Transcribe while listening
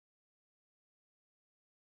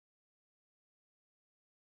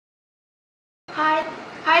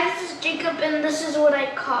Hi, this is Jacob, and this is what I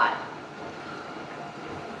caught.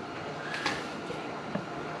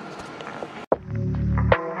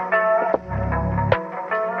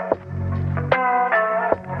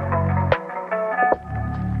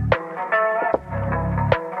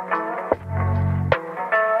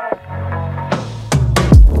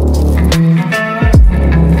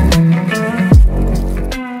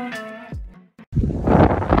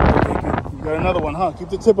 You got another one, huh? Keep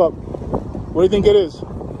the tip up. What do you think it is? I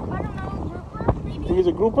don't know, grouper, maybe? Think it's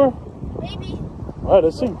a grouper? Maybe. All right,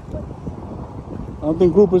 let's see. I don't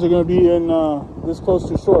think groupers are going to be in this close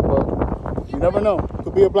to shore, but you never know.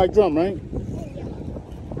 Could be a black drum, right?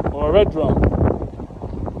 Yeah. Or a red drum.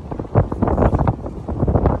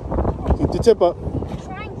 Keep the tip up. I'm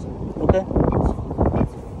trying to. Okay.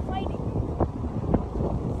 It's fighting.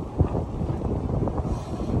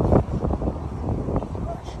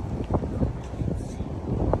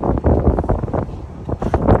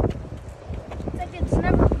 It's like it's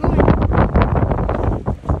never going.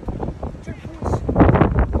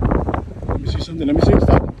 Let me see something. Let me see.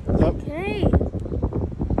 Stop. Stop. Okay.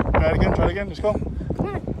 Try it again. Try it again. Let's go. Come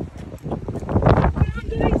on. Come on,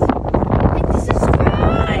 guys. Hit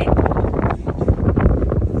subscribe.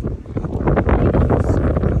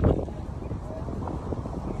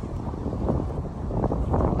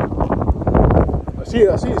 I see it.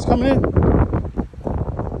 I see it. It's coming in.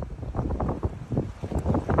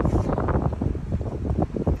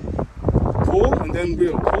 Pull and then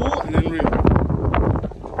reel. Pull and then reel.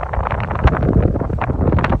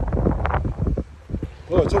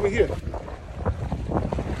 Oh, it's over here.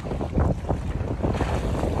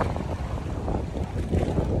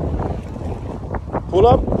 Pull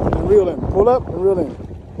up and reel in. Pull up and reel in.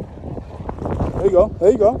 There you go.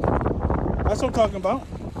 There you go. That's what I'm talking about.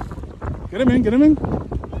 Get him in. Get him in.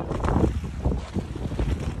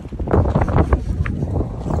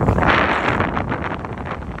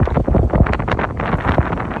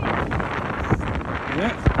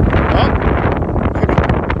 Yeah. Up. Baby.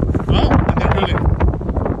 Up and then reel in.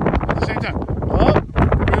 At the same time. Up.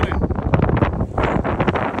 Reel in.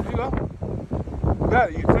 There you go. You got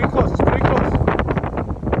it. You're pretty close. It's pretty close.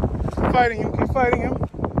 Keep fighting him. Keep fighting him.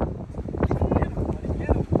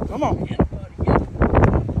 Come on.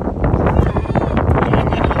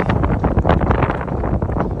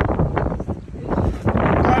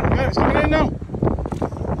 Come on, guys. Coming in now.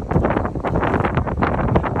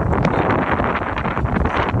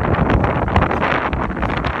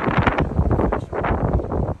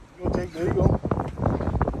 Go, Jake. There you go.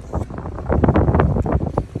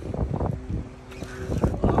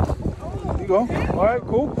 There you go. All right.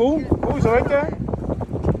 Cool. Cool. Cool. He's right there.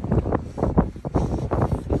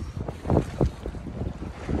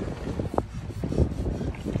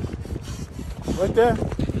 Right there.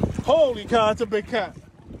 Holy cow, that's a big cat.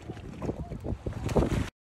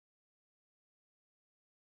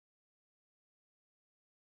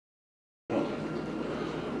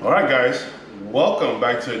 All right, guys, welcome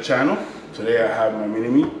back to the channel. Today I have my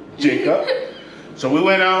mini-me, Jacob. So we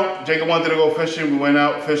went out, Jacob wanted to go fishing, we went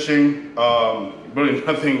out fishing. Really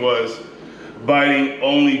nothing was biting,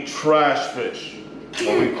 only trash fish,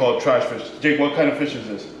 what we call trash fish. Jake, what kind of fish is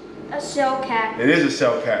this? A sail cat. It is a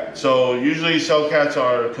sail cat. So usually sail cats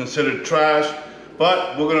are considered trash,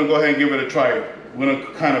 but we're gonna go ahead and give it a try. We're gonna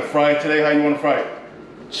kind of fry it today. How you wanna fry it?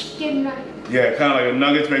 Chicken nugget. Yeah, kind of like a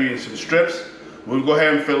nuggets, maybe in some strips. We'll go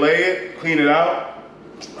ahead and fillet it, clean it out.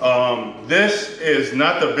 This is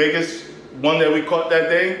not the biggest one that we caught that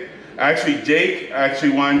day. Actually, Jake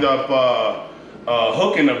actually wound up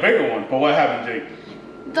hooking a bigger one. But what happened, Jake?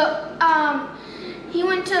 He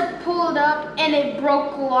went to pull it up and it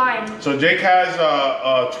broke the line. So Jake has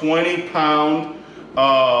a 20-pound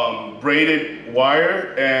braided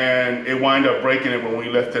wire, and it wound up breaking it when we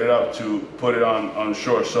lifted it up to put it on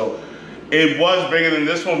shore. So it was bigger than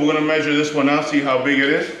this one. We're gonna measure this one out, see how big it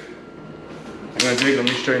is. Hang on, Jake, let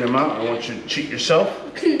me straighten them out. I want you to cheat yourself.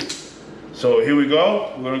 So here we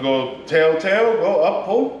go. We're gonna go tail, go up,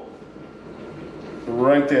 pull.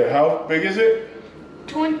 Right there. How big is it?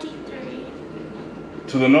 23.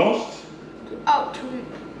 To the nose? Oh,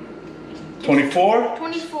 24?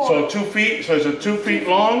 24. So 2 feet, so it's a 2 feet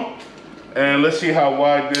long. And let's see how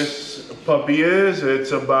wide this puppy is.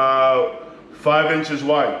 It's about 5 inches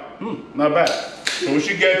wide. Not bad. So we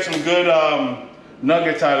should get some good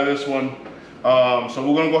nuggets out of this one. So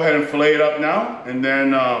we're gonna go ahead and fillet it up now. And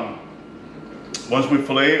then once we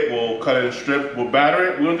fillet it, we'll cut it in strip. We'll batter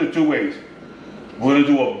it. We're gonna do 2 ways. We're gonna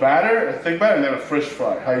do a batter, a thick batter, and then a fish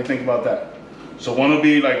fry. How do you think about that? So one will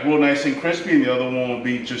be like real nice and crispy, and the other one will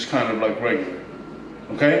be just kind of like regular.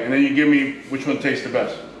 Okay? And then you give me which one tastes the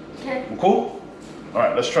best. Okay. Cool? All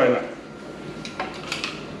right, let's try now.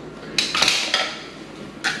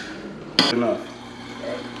 Enough.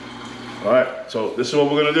 All right, so this is what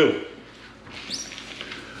we're gonna do.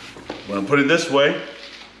 We're gonna put it this way,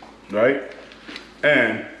 right?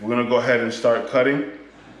 And we're gonna go ahead and start cutting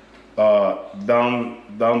down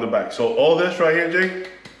the back. So all this right here, Jake,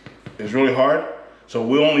 is really hard. So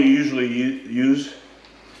we only usually use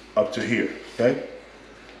up to here, okay?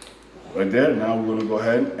 Right there. Now we're gonna go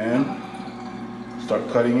ahead and start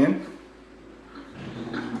cutting in.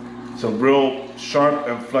 It's a real sharp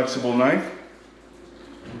and flexible knife.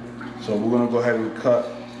 So we're gonna go ahead and cut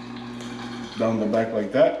down the back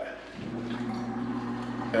like that.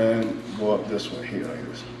 And go up this way here like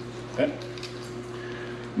this, okay?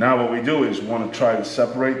 Now what we do is we want to try to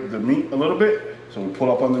separate the meat a little bit. So we pull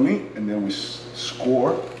up on the meat and then we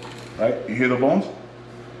score, right? You hear the bones?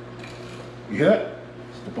 You hear that?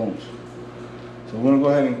 It's the bones. So we're gonna go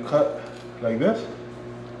ahead and cut like this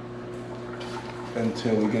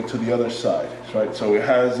until we get to the other side, right? So it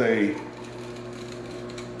has the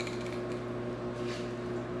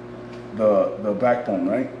backbone,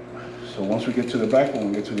 right? So once we get to the backbone,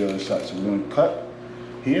 we get to the other side. So we're gonna cut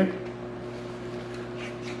here.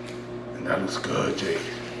 And that looks good, Jake.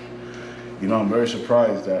 You know, I'm very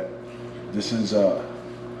surprised that this is, a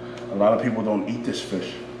lot of people don't eat this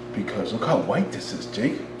fish because look how white this is,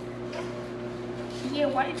 Jake. Yeah,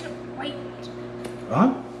 why is it white?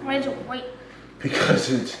 Huh? Why is it white? Because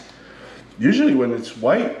it's, usually when it's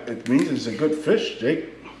white, it means it's a good fish,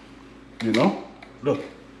 Jake. You know? Look,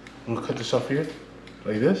 I'm gonna cut this off here,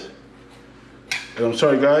 like this. And I'm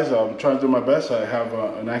sorry guys, I'm trying to do my best. I have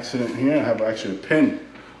an accident here. I have actually a pin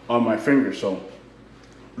on my finger, so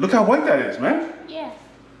look how white that is, man. Yeah.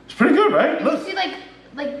 It's pretty good, right? Look. See, like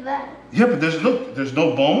that. Yeah, but there's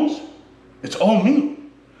no bones. It's all meat.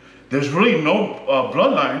 There's really no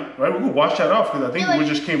bloodline, right? We could wash that off because I think we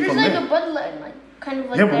just came from there. There's like a bloodline, like kind of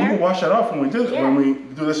like yeah, but there. we can wash that off when we do Yeah. when we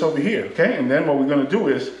do this over here, okay? And then what we're gonna do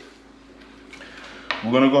is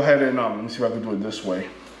we're gonna go ahead and let me see if I can do it this way,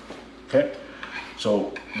 okay?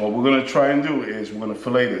 So what we're gonna try and do is we're gonna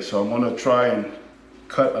fillet this. So I'm gonna try and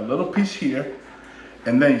cut a little piece here,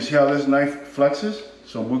 and then you see how this knife flexes?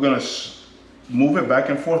 So we're gonna move it back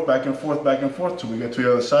and forth, back and forth, back and forth till we get to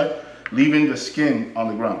the other side, leaving the skin on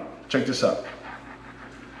the ground. Check this out.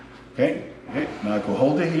 Okay, okay. Now I can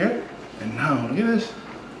hold it here, and now look at this.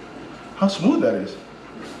 How smooth that is.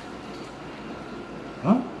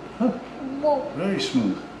 Huh? Huh. Whoa. Very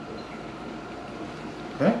smooth.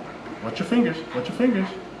 Okay? Watch your fingers. Watch your fingers.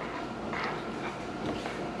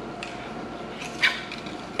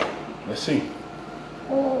 Let's see.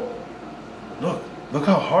 Oh. Look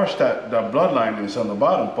how harsh that bloodline is on the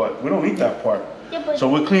bottom, but we don't need that part. Yeah, but So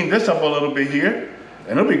we'll clean this up a little bit here,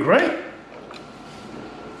 and it'll be great.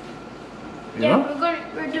 You yeah, know?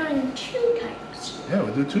 we're doing 2 types. Yeah,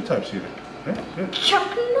 we'll do 2 types here. Okay, good.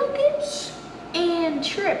 Chuck nuggets and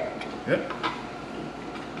shrimp. Yep.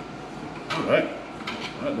 All right.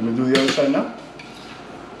 All right, let me do the other side now.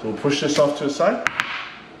 So we'll push this off to the side.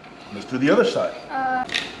 Let's do the other side.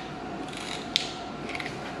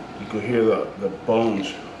 You can hear the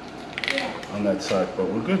bones Yeah. on that side, but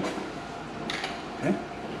we're good. Okay.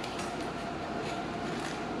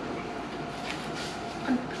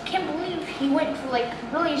 I can't believe he went for like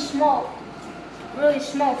really small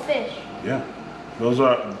fish. Yeah. Those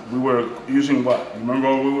are, we were using what? You remember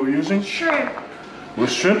what we were using? Shrimp. With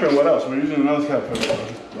shrimp and what else? We were using another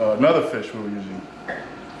another fish we were using.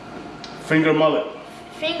 Finger mullet.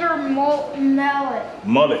 Finger mullet.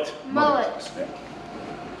 Mullet. Mullet. Yeah.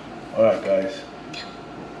 All right, guys.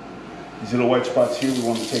 These little white spots here we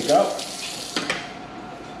want to take out.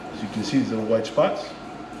 As you can see, these little white spots.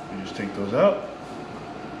 We just take those out.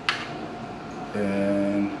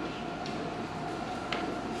 And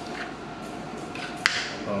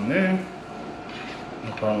on there.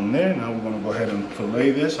 No problem there. Now we're going to go ahead and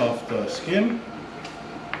fillet this off the skin.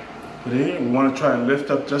 Put it here. We want to try and lift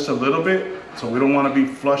up just a little bit. So we don't want to be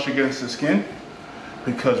flush against the skin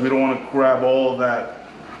because we don't want to grab all that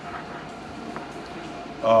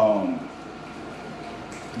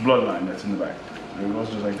bloodline that's in the back. There it goes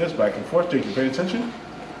just like this, back and forth. Jake, you pay attention?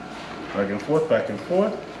 Back and forth,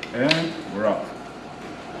 and we're off.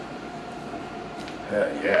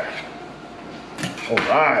 Yeah. All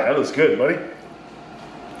right, that looks good, buddy.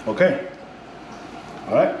 Okay.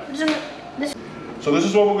 All right. So this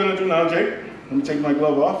is what we're gonna do now, Jake. Let me take my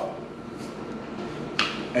glove off.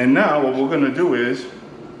 And now what we're gonna do is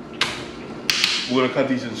we're gonna cut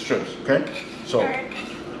these in strips, okay? So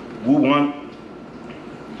we want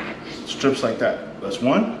strips like that. That's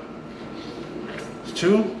 1,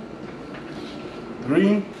 2,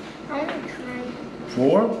 3,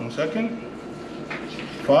 4, 1 second,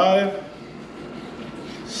 5,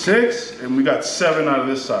 6, and we got 7 out of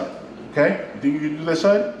this side. Okay? You think you can do this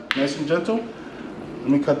side? Nice and gentle. Let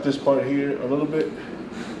me cut this part here a little bit.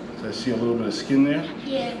 So I see a little bit of skin there.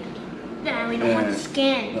 Yeah. Nah, we don't want the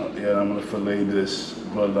skin. No, yeah, I'm gonna fillet this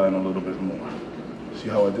bloodline a little bit more. See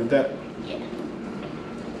how I did that? Yeah. Okay.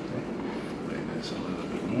 Fillet this a little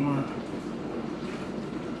bit more.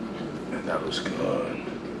 And that looks good.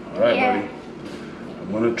 All right, Yeah. buddy.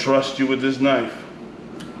 I'm gonna trust you with this knife.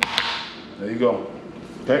 There you go.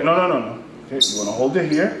 Okay, no. Okay, you wanna hold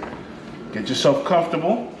it here. Get yourself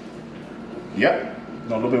comfortable. Yep.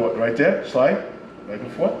 No, a little bit right there. Slide back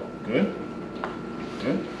and forth. Good.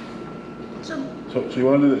 Good. So you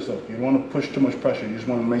want to do this though. You don't want to push too much pressure. You just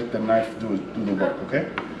want to make the knife do the work, okay?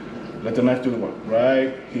 Let the knife do the work.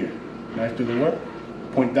 Right here. Knife do the work.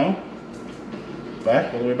 Point down.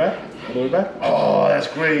 Back, all the way back. All the way back. Oh, that's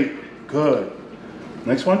great. Good.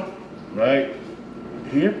 Next one. Right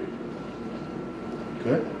here.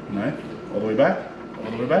 Good. Knife. All the way back.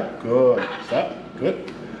 All the way back. Good. Stop.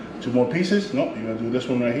 Good. 2 more pieces. No, you're going to do this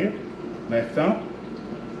one right here. Knife down.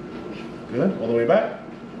 Good. All the way back.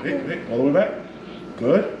 Wait, all the way back.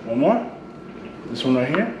 Good. One more. This one right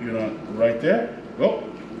here. You're gonna right there. Go.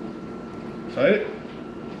 Slide it.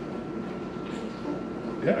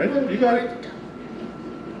 Yeah, right there. You got it.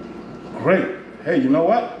 Great. Hey, you know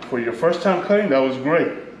what? For your first time cutting, that was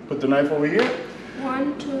great. Put the knife over here.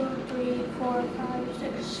 1, 2, 3, 4, 5,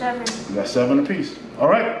 6, 7. You got 7 apiece. All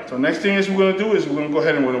right. So next thing is we're gonna do is we're gonna go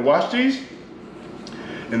ahead and we're gonna wash these,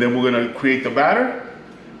 and then we're gonna create the batter.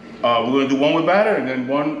 We're gonna do one with batter and then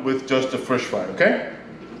one with just the fish fry, okay?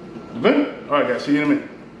 Good? All right, guys, see you in a minute.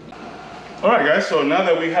 All right, guys, so now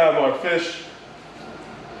that we have our fish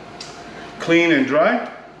clean and dry,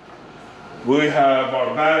 we have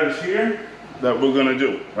our batters here that we're gonna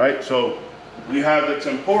do, right? So we have the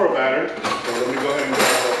tempura batter. So let me go ahead and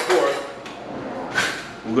grab our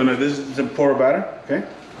fork. This is the tempura batter, okay?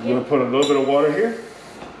 We're gonna put a little bit of water here,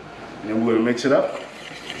 and then we're gonna mix it up.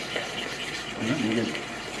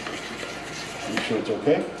 Make sure it's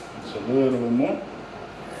okay. It's a little bit more.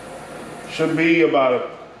 Should be about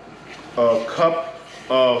a cup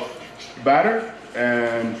of batter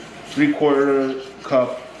and 3/4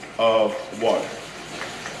 cup of water.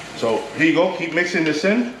 So here you go. Keep mixing this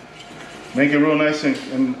in. Make it real nice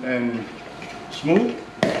and smooth.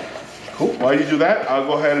 Cool. While you do that, I'll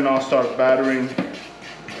go ahead and I'll start battering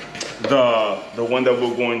the one that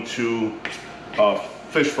we're going to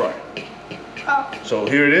fish fry. Oh. So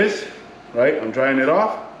here it is. Right, I'm drying it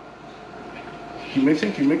off. Keep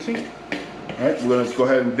mixing, keep mixing. All right, we're gonna go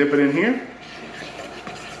ahead and dip it in here.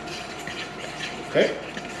 Okay.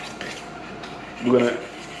 We're gonna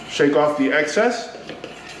shake off the excess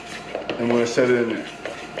and we're gonna set it in there.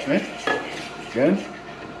 Okay. Again,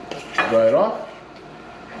 dry it off.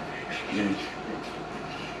 And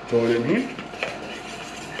throw it in here.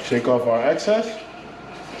 Shake off our excess.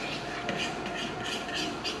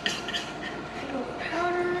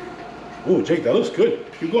 Oh, Jake, that looks good.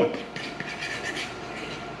 Keep going.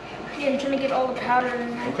 Yeah, I'm trying to get all the powder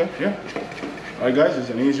in there. Okay, yeah. All right, guys,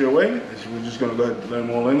 it's an easier way. We're just gonna go ahead and let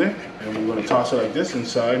them all in there, and we're gonna toss it like this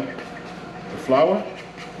inside the flour,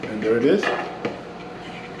 and there it is.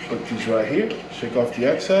 Put these right here. Shake off the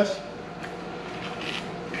excess.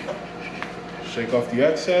 Shake off the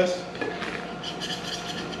excess.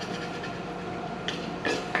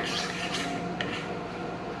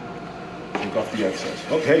 Off the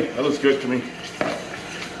excess. Okay, that looks good to me.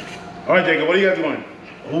 All right, Jacob, what do you got going?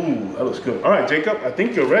 Ooh, that looks good. All right, Jacob, I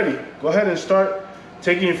think you're ready. Go ahead and start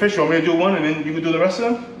taking your fish. You want me to do one and then you can do the rest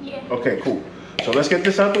of them? Yeah. Okay, cool. So let's get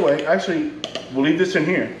this out the way. Actually, we'll leave this in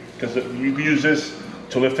here because you can use this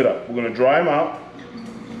to lift it up. We're gonna dry them out.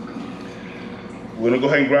 We're gonna go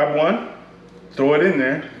ahead and grab one, throw it in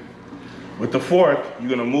there. With the fork, you're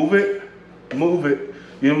gonna move it. You're gonna move it.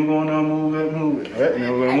 Right? And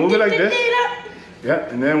then we're gonna move it like this. Yeah,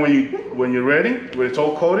 and then when you're ready, when it's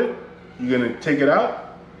all coated, you're gonna take it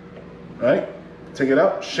out, right? Take it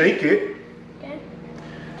out, shake it, Okay.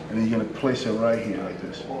 and then you're gonna place it right here like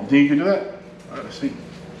this. You think you can do that? All right, let's see.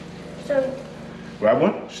 So. Grab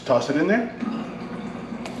one, just toss it in there.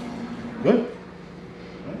 Good.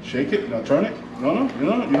 All right, shake it, now turn it. No, you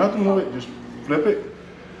don't have to move it, just flip it.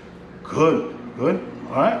 Good.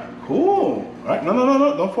 All right, cool. All right, no,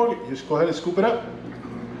 don't forget. Just go ahead and scoop it up.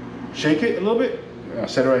 Shake it a little bit. Now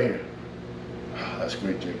set it right here. Oh, that's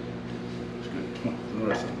great, Jake. That's good. Come on, do the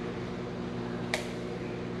rest of it.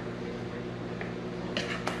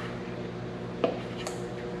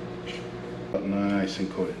 Nice and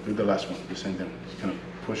coated. Do the last one, the same thing. Kind of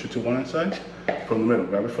push it to one side from the middle.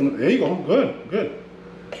 Grab it from the, there you go, good.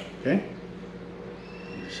 Okay?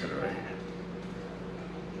 Set it right here.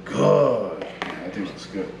 Good. I think it's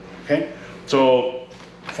good. Okay? So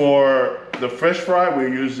for the fish fry,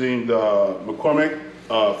 we're using the McCormick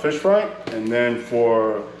fish fry. And then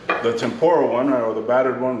for the tempura one, or the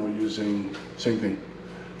battered one, we're using same thing.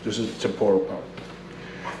 Just a tempura powder.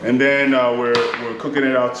 And then we're cooking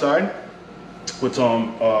it outside with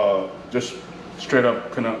some just straight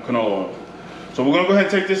up canola oil. So we're gonna go ahead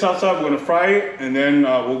and take this outside, we're gonna fry it, and then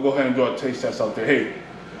we'll go ahead and do a taste test out there. Hey,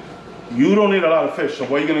 you don't need a lot of fish, so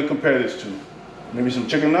what are you gonna compare this to? Maybe some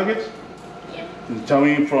chicken nuggets? Yeah. Tell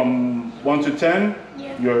me from 1 to 10,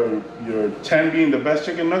 Yeah. your 10 being the best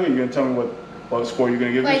chicken nugget, you're gonna tell me what score you're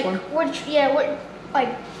gonna give this one?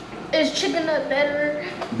 Is chicken nut better?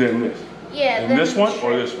 Than this. Yeah. And this one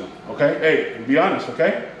or this one, okay? Hey, be honest,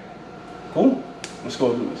 okay? Cool, let's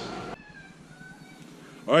go do this.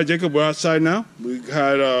 All right, Jacob, we're outside now. We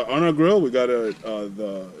had on our grill, we got it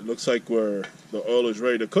looks like the oil is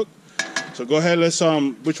ready to cook. So go ahead, let's,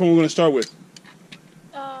 which one we're gonna start with?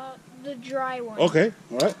 The dry one. Okay,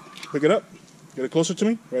 all right, pick it up. Get it closer to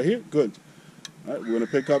me, right here, good. All right, we're gonna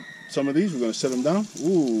pick up some of these, we're gonna set them down.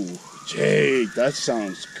 Ooh, Jake, that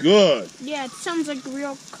sounds good. Yeah, it sounds like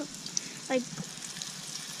real, it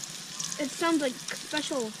sounds like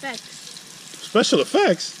special effects. Special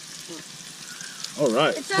effects? All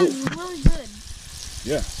right. It sounds really good.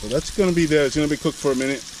 Yeah, so that's gonna be there. It's gonna be cooked for a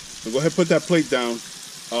minute. So go ahead and put that plate down.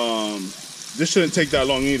 This shouldn't take that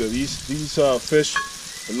long either. These fish,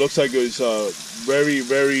 it looks like it's very,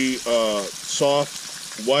 very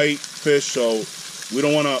soft, white fish, so we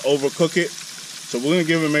don't wanna overcook it. So we're gonna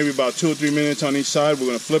give it maybe about 2 or 3 minutes on each side. We're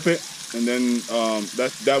gonna flip it, and then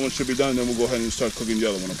that one should be done. Then we'll go ahead and start cooking the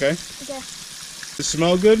other one, okay? Okay. It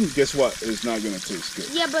smell good, guess what? It's not gonna taste good.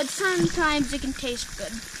 Yeah, but sometimes it can taste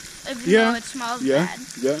good. If you know it smells bad.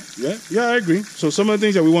 Yeah, I agree. So some of the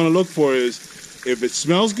things that we want to look for is if it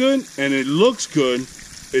smells good and it looks good,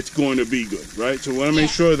 it's going to be good, right? So we want to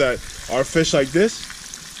make sure that our fish like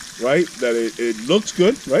this, right, that it looks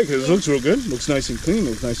good, right? Because it looks real good, looks nice and clean,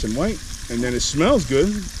 looks nice and white, and then it smells good.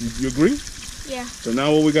 You agree? Yeah. So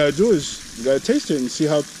now what we got to do is we got to taste it and see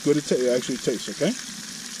how good it actually tastes, okay?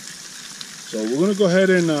 So we're going to go ahead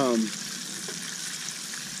and,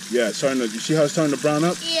 yeah, you see how it's starting to brown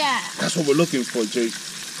up? Yeah. That's what we're looking for, Jake.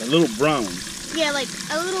 A little brown. Yeah, like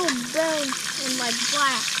a little brown and like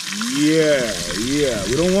black. Yeah.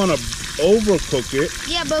 We don't want to overcook it.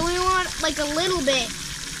 Yeah, but we want like a little bit,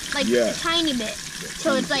 like a tiny bit,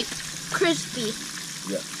 so it's like crispy.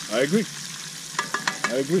 Yeah, I agree.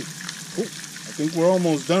 Cool. I think we're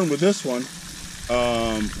almost done with this one.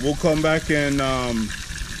 We'll come back and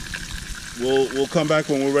we'll come back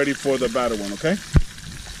when we're ready for the batter one, okay?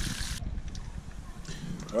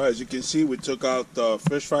 All right, as you can see, we took out the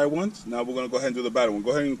fish fry ones. Now we're gonna go ahead and do the batter one.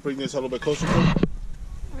 Go ahead and bring this a little bit closer. All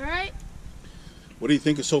right. What do you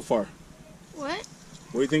think is so far? What?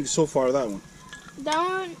 What do you think is so far of that one?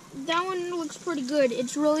 That one looks pretty good.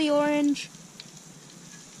 It's really orange.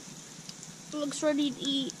 It looks ready to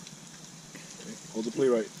eat. Okay, hold the plate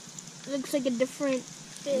right. It looks like a different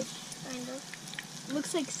fish, kind of. It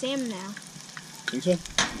looks like salmon now. Think so?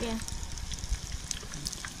 Yeah.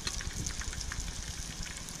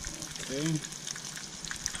 Okay.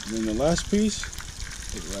 And then the last piece,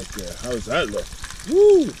 right there. How does that look?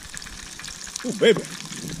 Woo! Ooh, baby.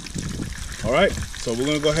 All right, so we're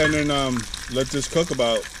gonna go ahead and let this cook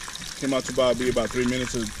came out to be about 3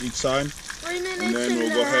 minutes of each side. 3 minutes. And then we'll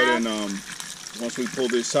go ahead and once we pull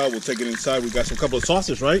this out, we'll take it inside. We got some couple of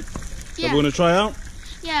sauces, right? Yeah. That we're gonna try out?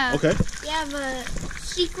 Yeah. Okay. We have a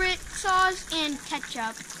secret sauce and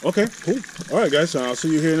ketchup. Okay, cool. All right, guys, so I'll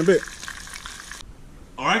see you here in a bit.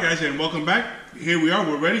 All right, guys, and welcome back. Here we are,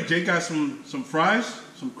 we're ready. Jake got some fries,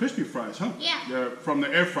 some crispy fries, huh? Yeah. They're from the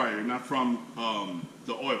air fryer, not from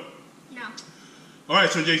the oil. No. All right,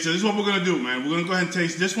 so Jake, so this is what we're gonna do, man. We're gonna go ahead and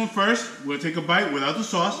taste this one first. We're gonna take a bite without the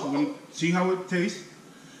sauce. We're gonna see how it tastes.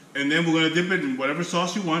 And then we're gonna dip it in whatever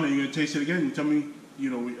sauce you want, and you're gonna taste it again and tell me,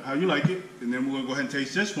 how you like it. And then we're gonna go ahead and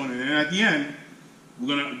taste this one. And then at the end, we're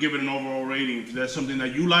gonna give it an overall rating. If that's something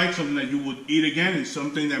that you like, something that you would eat again, and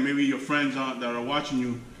something that maybe your friends that are watching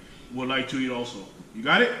you would like to eat also. You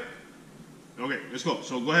got it? Okay, let's go.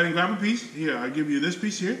 So go ahead and grab a piece. Here, I'll give you this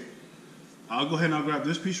piece here. I'll go ahead and I'll grab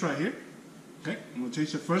this piece right here. Okay, I'm gonna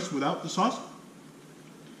taste it first without the sauce.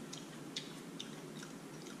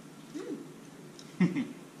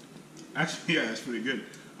 Actually, yeah, that's pretty good.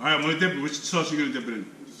 All right, I'm gonna dip it. Which sauce are you gonna dip it in?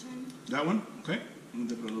 This one. That one? Okay. I'm gonna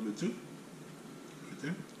dip it a little bit too. Right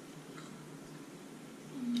there.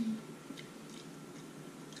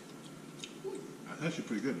 That's actually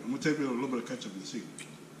pretty good. I'm gonna take a little bit of ketchup and see.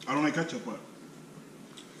 I don't like ketchup, but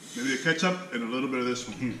Maybe the ketchup and a little bit of this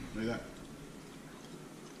one here, like that.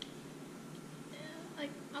 Yeah,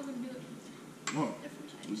 I'm gonna do it. Oh,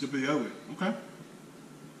 we'll dip it the other way. Okay.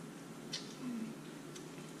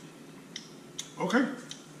 Okay.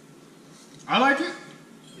 I like it.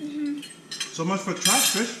 So much for trash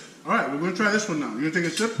fish. All right, we're gonna try this one now. You gonna take a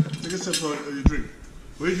sip? Take a sip of your drink.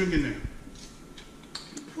 What are you drinking there?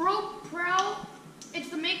 Pro. It's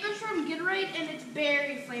the makers from Gatorade and it's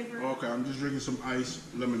berry flavor. Okay, I'm just drinking some iced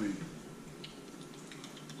lemonade.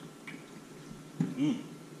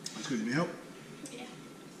 That's good. You need help? Yeah.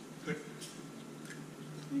 Okay.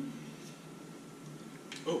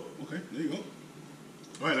 Oh, okay. There you go.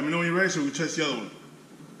 All right, let me know when you're ready so we can test the other one.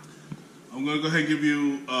 I'm going to go ahead and give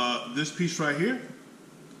you this piece right here.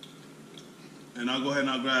 And I'll go ahead and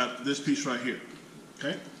I'll grab this piece right here.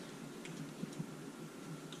 Okay?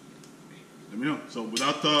 Let me know. So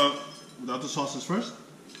without the sauces first.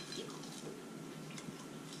 Yeah.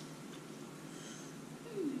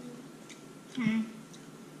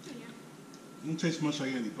 It don't taste much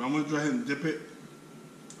like anything, but I'm going to go ahead and dip it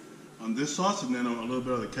on this sauce and then on a little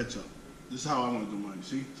bit of the ketchup. This is how I want to do mine.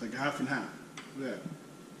 See? It's like half and half. Look at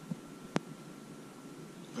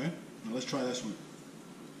that. Okay? Now let's try this one.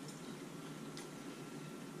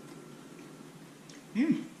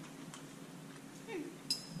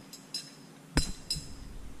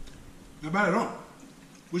 Not bad at all.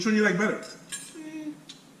 Which one you like better?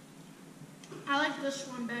 I like this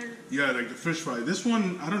one better. Yeah, like the fish fry. This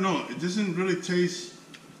one, I don't know. It doesn't really taste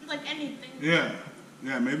like anything. Yeah.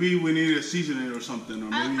 Yeah, maybe we need to season it or something. Or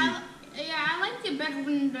maybe... I like it better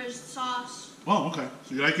when there's sauce. Oh, okay.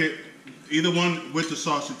 So you like it, either one with the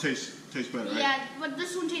sauce, it tastes better, right? Yeah, but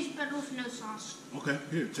this one tastes better with no sauce. Okay,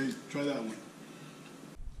 here, try that one.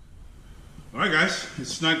 All right, guys.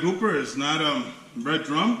 It's not grouper. It's not red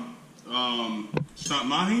drum. It's not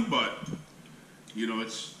mahi, but you know,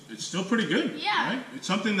 it's still pretty good. Yeah. Right? It's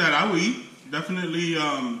something that I would eat. Definitely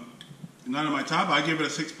not on my top. I gave it a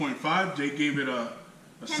 6.5. Jake gave it a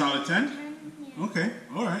solid 10. Yeah. Okay.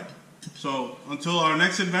 All right. So until our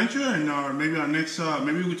next adventure, and maybe our next,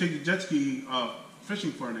 maybe we take the jet ski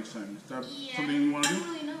fishing for our next time. Is that something you want to do? I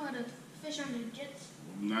don't really know how to fish on the jets.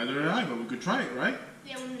 Neither do I, but we could try it, right?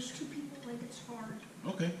 Yeah, when there's two people, like it's hard.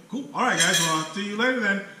 Okay, cool. All right, guys. Well, I'll see you later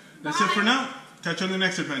then. That's it for now. Catch you on the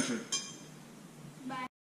next adventure.